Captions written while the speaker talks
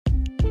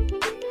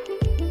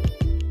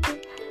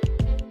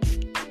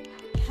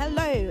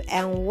Hello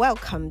and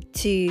welcome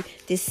to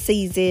this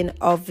season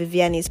of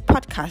Viviani's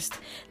podcast,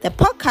 the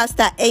podcast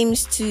that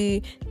aims to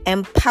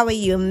empower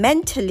you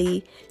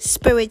mentally,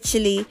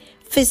 spiritually,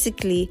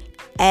 physically,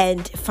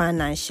 and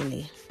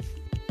financially.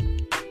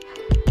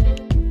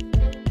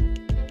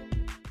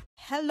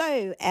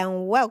 Hello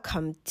and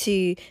welcome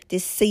to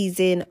this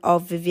season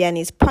of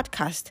Viviani's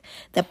podcast,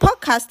 the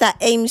podcast that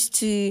aims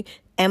to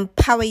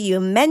empower you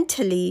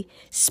mentally,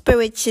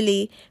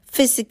 spiritually,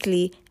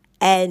 physically,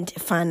 and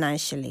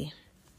financially.